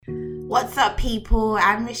What's up, people?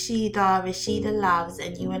 I'm Rashida Loves,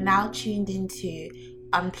 and you are now tuned into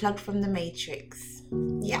Unplugged from the Matrix.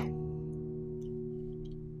 Yeah.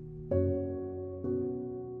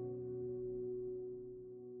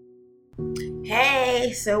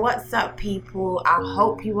 Hey, so what's up, people? I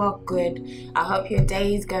hope you are good. I hope your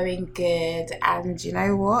day is going good. And you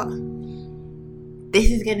know what?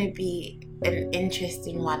 This is going to be an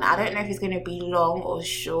interesting one. I don't know if it's going to be long or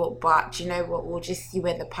short, but you know what? We'll just see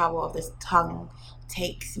where the power of this tongue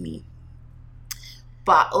takes me.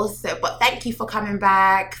 But thank you for coming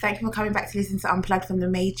back. Thank you for coming back to listen to Unplugged from the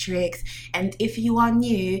Matrix. And if you are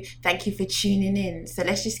new, thank you for tuning in. So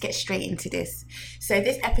let's just get straight into this. So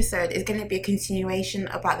this episode is going to be a continuation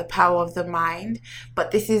about the power of the mind, but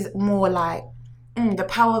this is more like the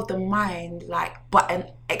power of the mind,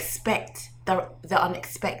 expect the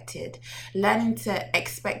unexpected. Learning to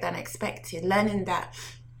expect the unexpected. Learning that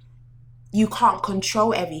you can't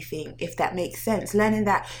control everything, if that makes sense. Learning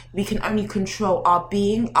that we can only control our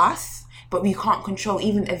being, us, but we can't control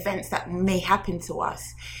even events that may happen to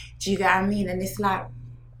us. Do you get what I mean? And it's like,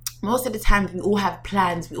 most of the time we all have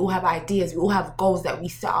plans, we all have ideas, we all have goals that we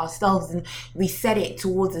set ourselves, and we set it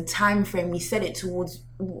towards a time frame, we set it towards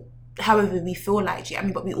however we feel like. Do you know what I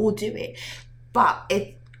mean? But we all do it. But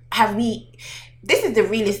this is the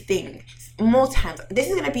realest thing. More times, this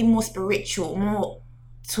is going to be more spiritual, more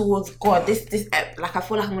towards God. This I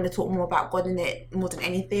feel like I'm going to talk more about God in it more than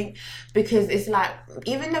anything, because it's like,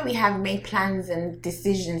 even though we have made plans and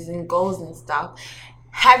decisions and goals and stuff,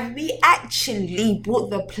 have we actually brought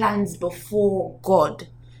the plans before God?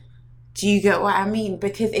 Do you get what I mean?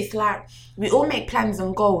 Because it's like, we all make plans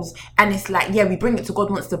and goals, and it's like, yeah, we bring it to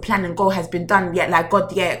God once the plan and goal has been done. Yeah, like,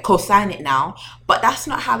 God, yeah, co-sign it now. But that's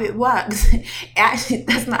not how it works.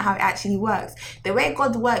 That's not how it actually works. The way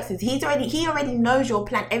God works is He already knows your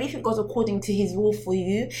plan. Everything goes according to His will for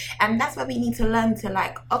you. And that's why we need to learn to,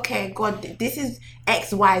 like, okay, God, this is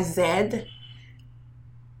X, Y, Z.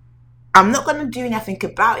 I'm not going to do anything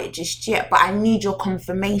about it just yet, but I need your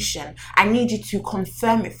confirmation. I need you to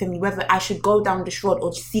confirm it for me, whether I should go down this road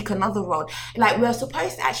or seek another road. Like, we're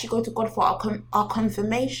supposed to actually go to God for our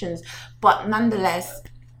confirmations. But nonetheless,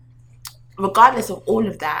 regardless of all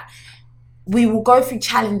of that, we will go through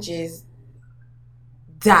challenges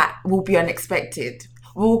that will be unexpected.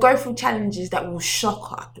 We will go through challenges that will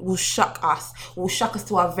shock us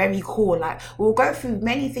to our very core. Like, we'll go through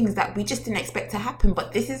many things that we just didn't expect to happen.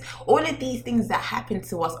 But all of these things that happen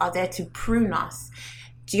to us are there to prune us.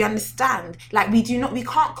 Do you understand? Like, we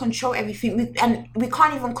can't control everything, and we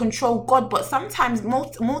can't even control God. But sometimes,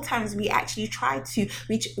 more times, we actually try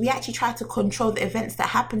to control the events that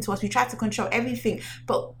happen to us. We try to control everything,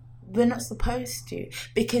 but we're not supposed to,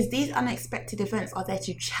 because these unexpected events are there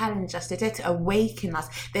to challenge us. They're there to awaken us.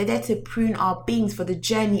 They're there to prune our beings for the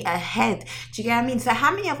journey ahead. Do you get what I mean? So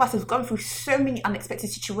how many of us have gone through so many unexpected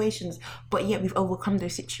situations, but yet we've overcome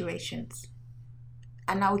those situations?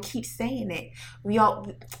 And I will keep saying it.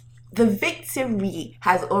 The victory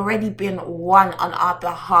has already been won on our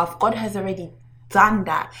behalf. God has already done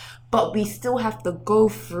that, but we still have to go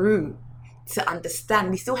through to understand.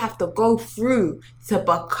 We still have to go through to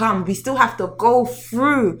become. We still have to go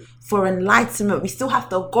through for enlightenment. We still have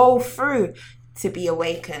to go through to be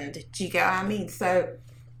awakened. Do you get what I mean? So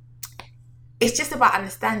it's just about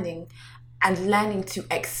understanding and learning to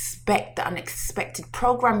expect the unexpected.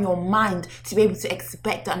 Program your mind to be able to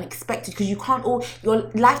expect the unexpected, because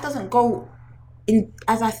your life doesn't go in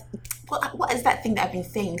what is that thing that I've been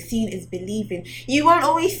saying? Seeing is believing. You won't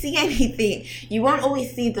always see anything. You won't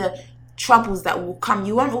always see the troubles that will come.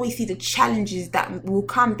 You won't always see the challenges that will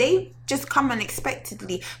come. They just come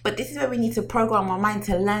unexpectedly. But this is where we need to program our mind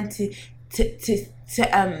to learn to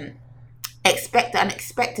expect the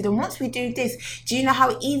unexpected. And once we do this, do you know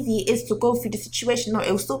how easy it is to go through the situation? No,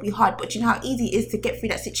 it will still be hard, but do you know how easy it is to get through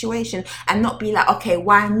that situation and not be like, okay,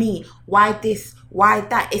 why me? Why this? Why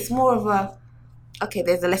that? It's more of a, okay,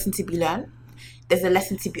 there's a lesson to be learned. There's a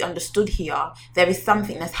lesson to be understood here. There is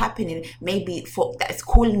something that's happening, maybe that's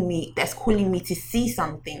calling me to see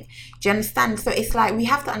something. Do you understand? So it's like, we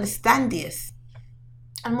have to understand this.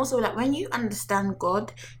 And also, like, when you understand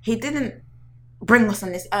God, He didn't bring us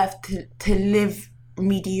on this earth to live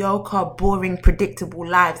mediocre, boring, predictable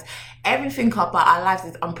lives. Everything about our lives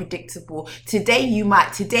is unpredictable. Today you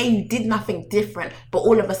did nothing different, but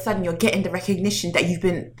all of a sudden you're getting the recognition that you've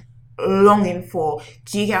been longing for.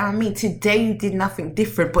 Do you get what I mean? Today you did nothing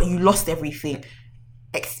different, but you lost everything.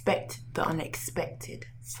 Expect the unexpected,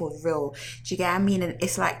 for real. Do you get what I mean? And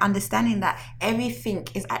it's like understanding that everything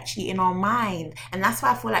is actually in our mind. And that's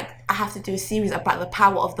why I feel like I have to do a series about the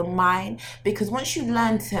power of the mind, because once you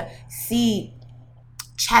learn to see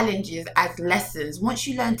challenges as lessons, once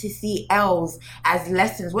you learn to see L's as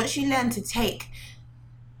lessons, once you learn to take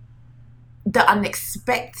the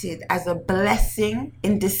unexpected as a blessing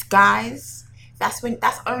in disguise, that's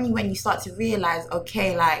only when you start to realize,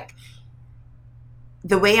 okay, like,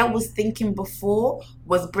 the way I was thinking before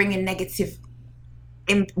was bringing negative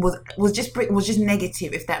was just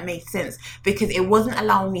negative, if that makes sense, because it wasn't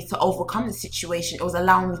allowing me to overcome the situation. It was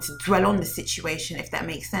allowing me to dwell on the situation, if that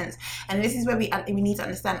makes sense. And this is where we need to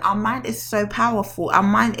understand our mind is so powerful. Our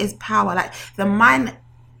mind is power. Like, the mind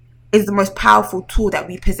is the most powerful tool that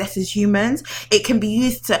we possess as humans. It can be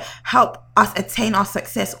used to help us attain our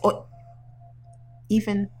success, or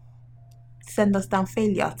even send us down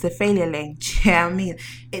failure lane. Do you know what I mean?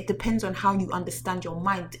 It depends on how you understand your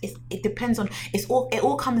mind. It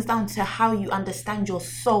all comes down to how you understand your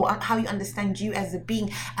soul, and how you understand you as a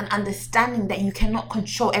being, and understanding that you cannot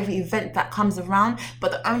control every event that comes around,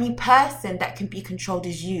 but the only person that can be controlled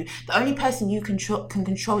is you. The only person you can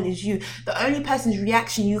control is you. The only person's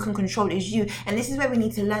reaction you can control is you. And this is where we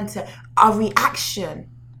need to learn to our reaction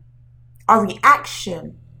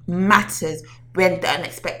matters when the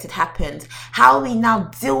unexpected happens. How we now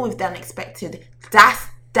deal with the unexpected, that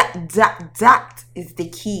is the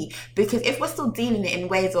key. Because if we're still dealing it in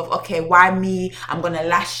ways of, okay, why me? I'm gonna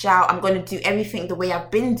lash out, I'm gonna do everything the way I've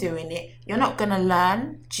been doing it, you're not gonna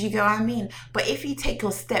learn. Do you get what I mean? But if you take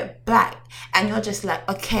your step back and you're just like,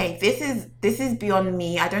 okay, this is beyond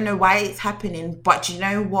me, I don't know why it's happening, but do you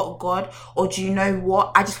know what, God? Or do you know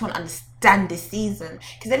what, I just want to understand this season.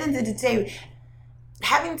 Because at the end of the day,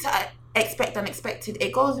 having to expect unexpected,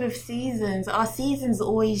 it goes with seasons. Our seasons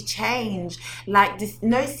always change. Like, this,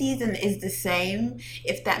 no season is the same,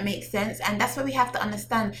 if that makes sense. And that's where we have to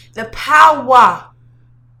understand the power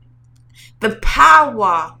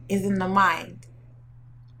is in the mind.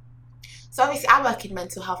 So obviously I work in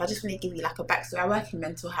mental health. I just want to give you like a backstory. I work in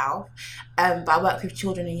mental health, but I work with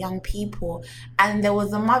children and young people. And there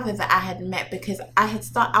was a mother that I had met because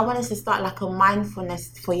I wanted to start like a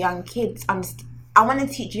mindfulness for young kids. I want to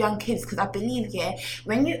teach young kids, because I believe,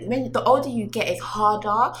 when the older you get, it's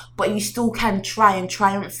harder, but you still can try and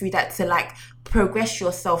triumph through that to like progress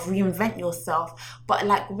yourself, reinvent yourself. But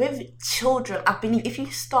like with children, I believe if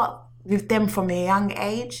you start with them from a young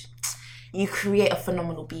age, you create a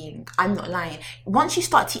phenomenal being. I'm not lying. Once you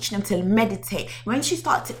start teaching them to meditate, once you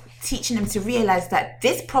start teaching them to realize that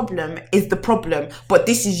this problem is the problem, but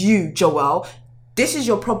this is you, Joelle. This is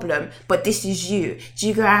your problem, but this is you. Do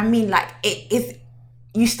you get what I mean? Like, it is.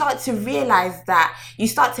 You start to realize that. You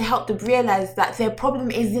start to help them realize that their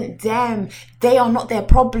problem isn't them. They are not their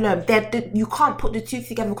problem. You can't put the two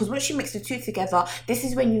together, because once you mix the two together, this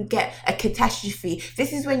is when you get a catastrophe.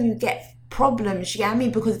 This is when you get problems, you get what I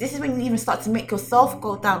mean? Because this is when you even start to make yourself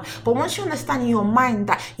go down. But once you understand in your mind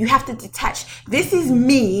that you have to detach, this is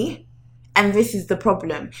me, and this is the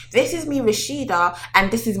problem. This is me, Rashida, and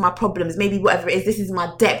this is my problems. Maybe whatever it is. This is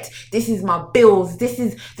my debt. This is my bills. This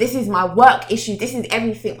is my work issue. This is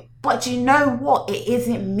everything. But you know what? It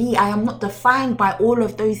isn't me. I am not defined by all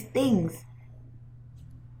of those things.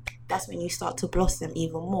 That's when you start to blossom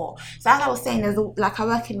even more. So as I was saying, I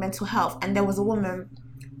work in mental health, and there was a woman.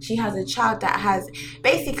 She has a child that has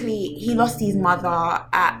basically, he lost his mother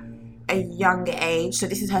at a younger age. So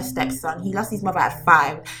this is her stepson. He lost his mother at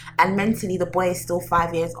 5, and mentally the boy is still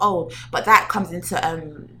 5 years old, but that comes into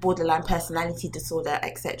borderline personality disorder,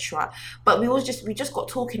 etc. But we just got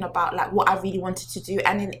talking about like what I really wanted to do,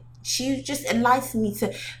 and then she just enlightened me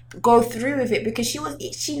to go through with it, because she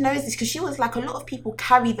knows this, because she was like, a lot of people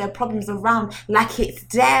carry their problems around like it's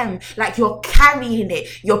them, like you're carrying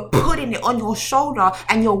it, you're putting it on your shoulder,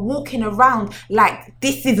 and you're walking around like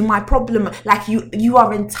this is my problem, like you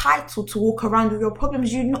are entitled to walk around with your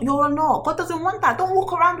problems. You're not. God doesn't want that. Don't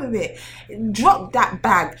walk around with it. Drop that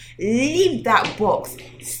bag, leave that box,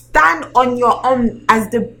 stand on your own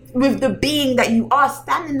with the being that you are.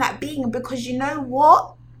 Stand in that being, because you know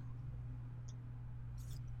what?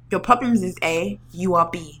 Your problems is A, you are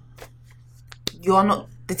B. You're not,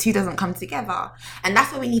 the two doesn't come together. And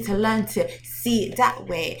that's why we need to learn to see it that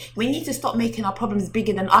way. We need to stop making our problems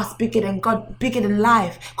bigger than us, bigger than God, bigger than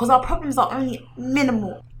life. Because our problems are only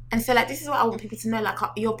minimal. And so like, this is what I want people to know, like,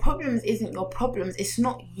 your problems isn't your problems, it's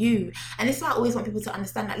not you. And this is why I always want people to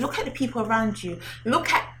understand that. Look at the people around you.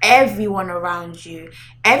 Look at everyone around you.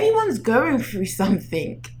 Everyone's going through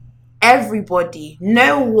something. Everybody.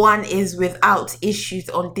 No one is without issues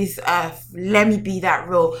on this earth. Let me be that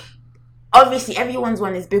real. Obviously, everyone's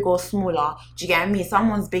one is big or smaller. Do you get what I mean?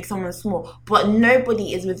 Someone's big, someone's small. But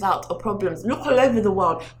nobody is without a problem. Look all over the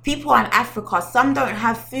world. People are in Africa. Some don't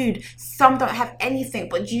have food. Some don't have anything.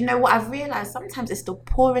 But do you know what I've realized? Sometimes it's the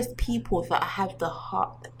poorest people that have the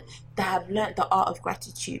heart, that have learnt the art of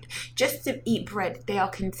gratitude. Just to eat bread, they are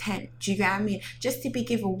content. Do you get what I mean? Just to be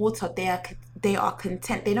given water, they are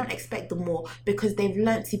content. They don't expect the more because they've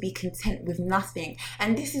learnt to be content with nothing.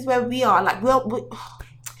 And this is where we are. Like,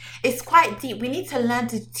 it's quite deep. We need to learn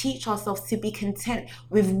to teach ourselves to be content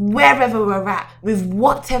with wherever we're at, with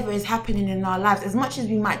whatever is happening in our lives. As much as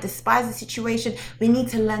we might despise the situation, we need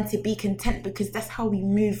to learn to be content because that's how we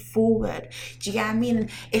move forward. Do you get what I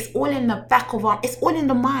mean? It's all in the back of it's all in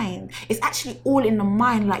the mind. It's actually all in the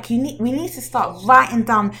mind. Like we need to start writing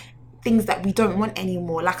down things that we don't want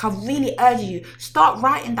anymore. Like I really urge you, start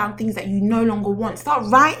writing down things that you no longer want.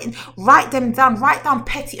 Write them down. Write down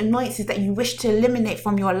petty annoyances that you wish to eliminate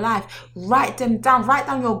from your life. Write them down. Write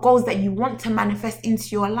down your goals that you want to manifest into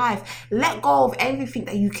your life. Let go of everything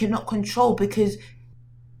that you cannot control because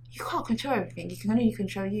you can't control everything. You can only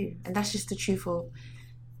control you. And that's just the truth of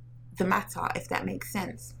the matter, if that makes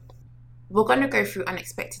sense. We're going to go through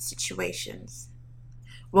unexpected situations.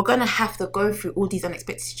 We're going to have to go through all these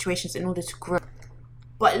unexpected situations in order to grow.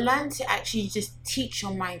 But learn to actually just teach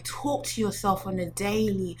your mind. Talk to yourself on a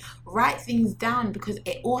daily. Write things down because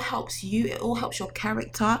it all helps you. It all helps your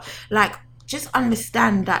character. Like, just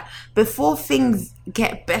understand that before things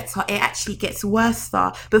get better, it actually gets worse.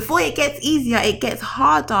 Before it gets easier, it gets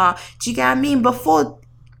harder. Do you get what I mean? Before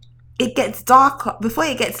it gets darker, before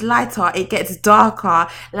it gets lighter, it gets darker.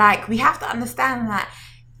 Like, we have to understand that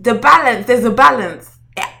there's a balance.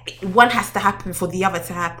 One has to happen for the other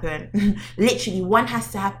to happen. Literally, one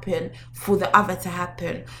has to happen for the other to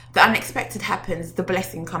happen. The unexpected happens, the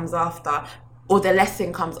blessing comes after, or the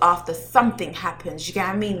lesson comes after. Something happens. You get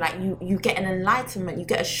what I mean? Like you get an enlightenment, you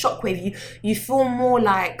get a shockwave. You feel more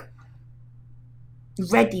like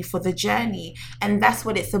ready for the journey, and that's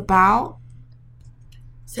what it's about.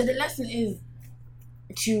 So the lesson is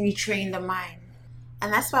to retrain the mind.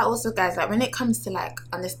 And that's why also, guys, like when it comes to like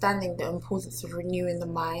understanding the importance of renewing the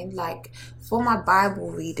mind, like for my Bible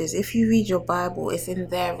readers, if you read your Bible, it's in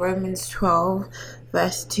there, Romans 12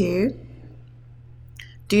 verse 2.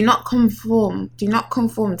 Do not conform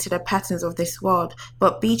to the patterns of this world,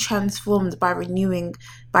 but be transformed by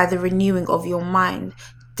the renewing of your mind.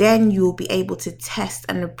 Then you will be able to test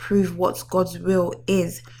and approve what God's will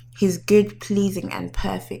is, his good, pleasing and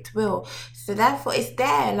perfect will. So therefore it's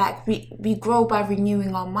there. Like we grow by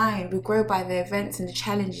renewing our mind. We grow by the events and the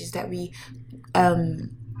challenges that we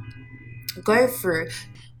go through,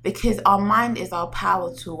 because our mind is our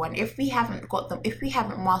power tool. And if we haven't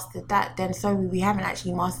mastered that, then we haven't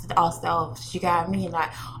actually mastered ourselves. You get what I mean? Like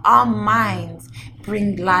our minds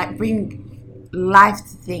bring life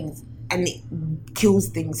to things, and it kills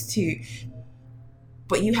things too.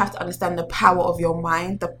 But you have to understand the power of your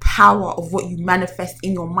mind, the power of what you manifest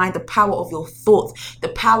in your mind, the power of your thoughts, the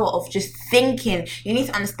power of just thinking. You need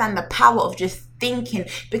to understand the power of just thinking.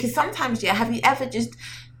 Because sometimes, have you ever just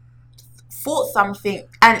thought something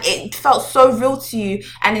and it felt so real to you,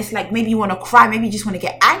 and it's like maybe you want to cry, maybe you just want to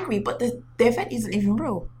get angry, but the event isn't even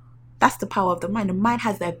real. That's the power of the mind. The mind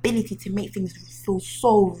has the ability to make things feel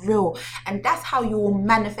so real. And that's how you will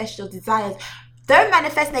manifest your desires. Don't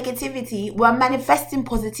manifest negativity. We're manifesting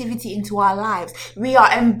positivity into our lives. We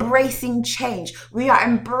are embracing change. We are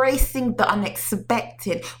embracing the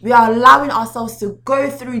unexpected. We are allowing ourselves to go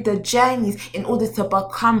through the journeys in order to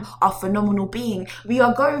become a phenomenal being. We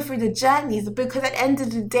are going through the journeys because at the end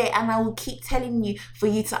of the day, and I will keep telling you for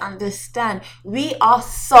you to understand, we are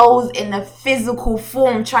souls in a physical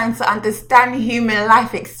form trying to understand human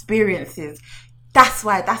life experiences. That's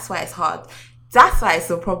why it's hard. That's why it's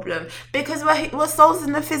a problem, because we're souls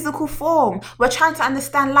in the physical form. We're trying to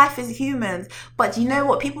understand life as humans. But you know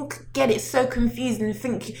what? People get it so confused and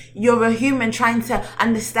think you're a human trying to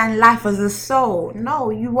understand life as a soul.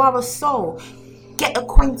 No, you are a soul. Get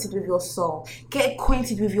acquainted with your soul. Get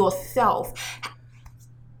acquainted with yourself.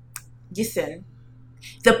 Listen,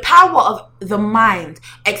 the power of the mind,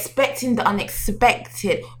 expecting the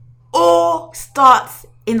unexpected, all starts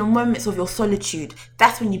in the moments of your solitude.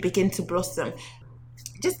 That's when you begin to blossom.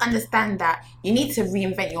 Just understand that you need to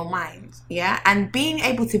reinvent your mind, and being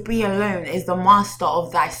able to be alone is the master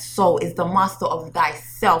of thy soul, is the master of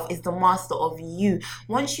thyself, is the master of you.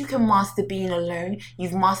 Once you can master being alone,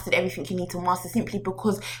 you've mastered everything you need to master, simply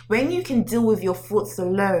because when you can deal with your thoughts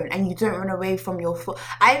alone and you don't run away from your thoughts.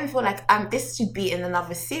 I even feel like this should be in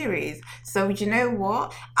another series. So you know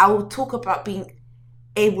what, I will talk about being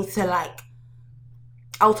able to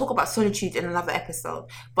I'll talk about solitude in another episode.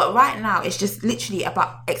 But right now, it's just literally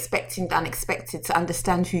about expecting the unexpected, to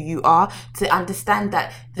understand who you are, to understand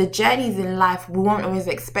that the journeys in life, we won't always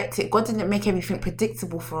expect it. God didn't make everything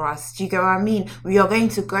predictable for us. Do you get what I mean? We're going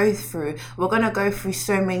to go through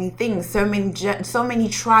so many things, so many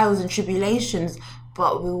trials and tribulations,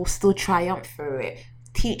 but we will still triumph through it.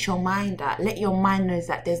 Teach your mind that. Let your mind know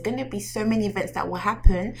that there's going to be so many events that will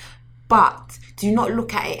happen, but do not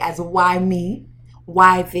look at it as why me?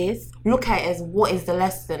 Why this? Look at it as what is the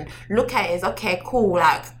lesson. Look at it as, okay, cool,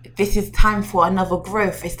 like this is time for another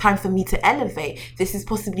growth. It's time for me to elevate. This is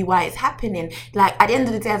possibly why it's happening. Like at the end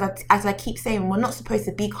of the day, as I keep saying, we're not supposed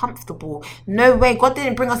to be comfortable. No way. God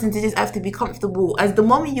didn't bring us into this earth to be comfortable. As the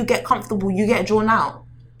moment you get comfortable, you get drawn out.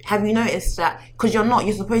 Have you noticed that? Because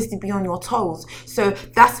you're supposed to be on your toes. So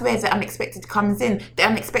that's where the unexpected comes in. The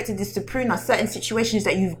unexpected is to prune us. Certain situations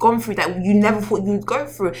that you've gone through that you never thought you'd go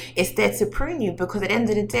through, it's there to prune you, because at the end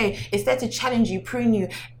of the day, it's there to challenge you, prune you.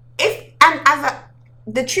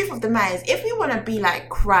 The truth of the matter is, if you want to be like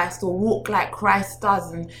Christ or walk like Christ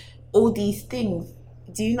does and all these things,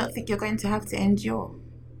 do you not think you're going to have to endure?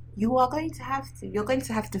 You are going to have to. You're going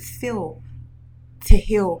to have to feel to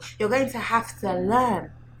heal. You're going to have to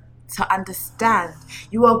learn to understand.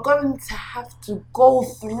 You are going to have to go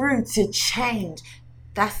through to change.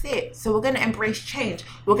 That's it. So we're going to embrace change.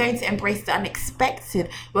 We're going to embrace the unexpected.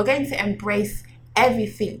 We're going to embrace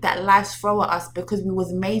everything that life's throw at us, because we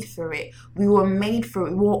was made for it. We were made for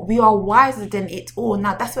it. We are wiser than it all.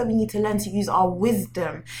 Now that's where we need to learn to use our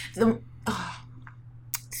wisdom. So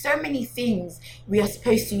many things we are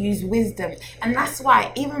supposed to use wisdom, and that's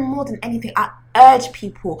why, even more than anything, I urge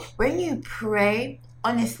people, when you pray,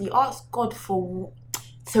 honestly, ask God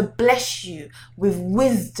to bless you with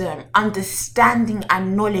wisdom, understanding,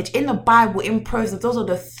 and knowledge. In the Bible, in Proverbs, those are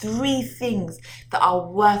the 3 things that are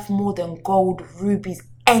worth more than gold, rubies,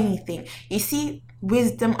 anything. You see,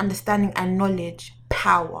 wisdom, understanding, and knowledge,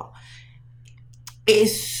 power. It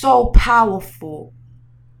is so powerful.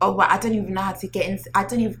 Oh, but I don't even know how to get into.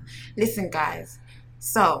 Listen, guys.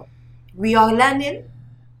 So, we are learning.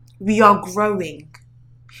 We are growing.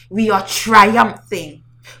 We are triumphing.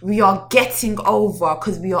 We are getting over,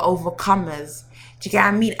 because we are overcomers. Do you get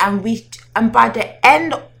what I mean? And by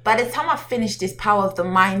the time I finish this Power of the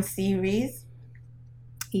Mind series,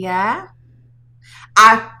 yeah,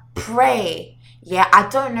 I pray. Yeah, I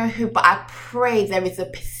don't know who, but I pray there is a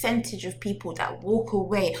percentage of people that walk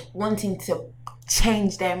away wanting to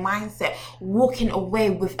change their mindset, walking away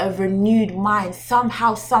with a renewed mind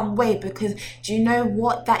somehow, some way, because do you know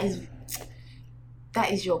what? That is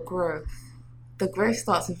your growth. The growth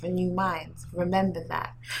starts with a new mind. Remember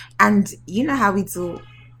that. And you know how we do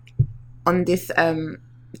on this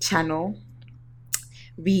channel,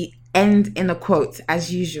 we end in a quote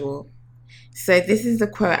as usual. So this is the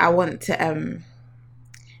quote I want to end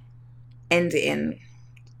it in.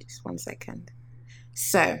 Just 1 second.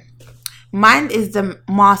 So, mind is the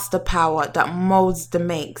master power that molds the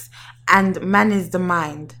makes, and man is the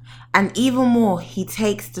mind. And even more, he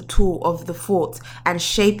takes the tool of the thought and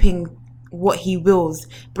shaping what he wills,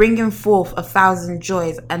 bringing forth 1,000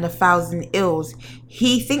 joys and 1,000 ills.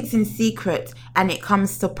 He thinks in secret and it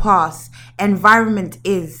comes to pass. Environment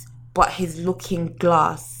is but his looking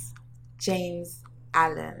glass. James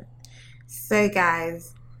Allen. So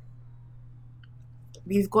guys,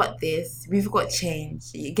 we've got this. We've got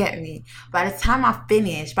change. You get me? By the time I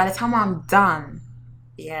finish, by the time I'm done,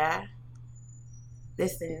 yeah,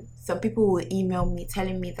 listen, some people will email me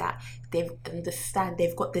telling me that they've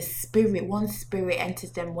got this spirit, one spirit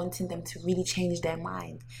enters them, wanting them to really change their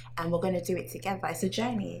mind, and we're going to do it together. It's a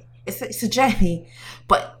journey. It's a journey,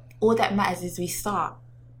 but all that matters is we start.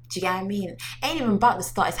 Do you get what I mean? Ain't even about the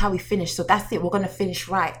start, it's how we finish. So that's it. We're going to finish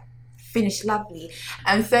right. Finish lovely.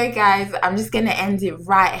 And so guys, I'm just going to end it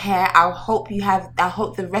right here. I hope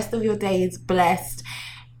the rest of your day is blessed.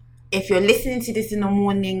 If you're listening to this in the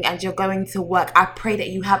morning and you're going to work, I pray that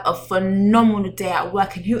you have a phenomenal day at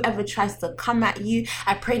work. And whoever tries to come at you,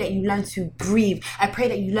 I pray that you learn to breathe. I pray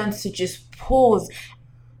that you learn to just pause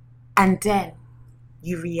and then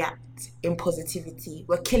you react in positivity.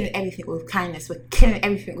 We're killing everything with kindness. We're killing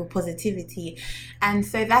everything with positivity. And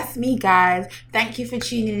so that's me, guys. Thank you for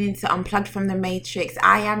tuning in to Unplugged from the Matrix.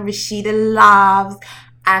 I am Rashida Loves.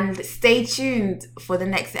 And stay tuned for the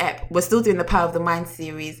next ep. We're still doing the Power of the Mind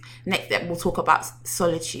series. Next ep, we'll talk about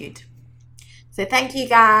solitude. So thank you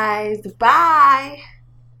guys. Bye.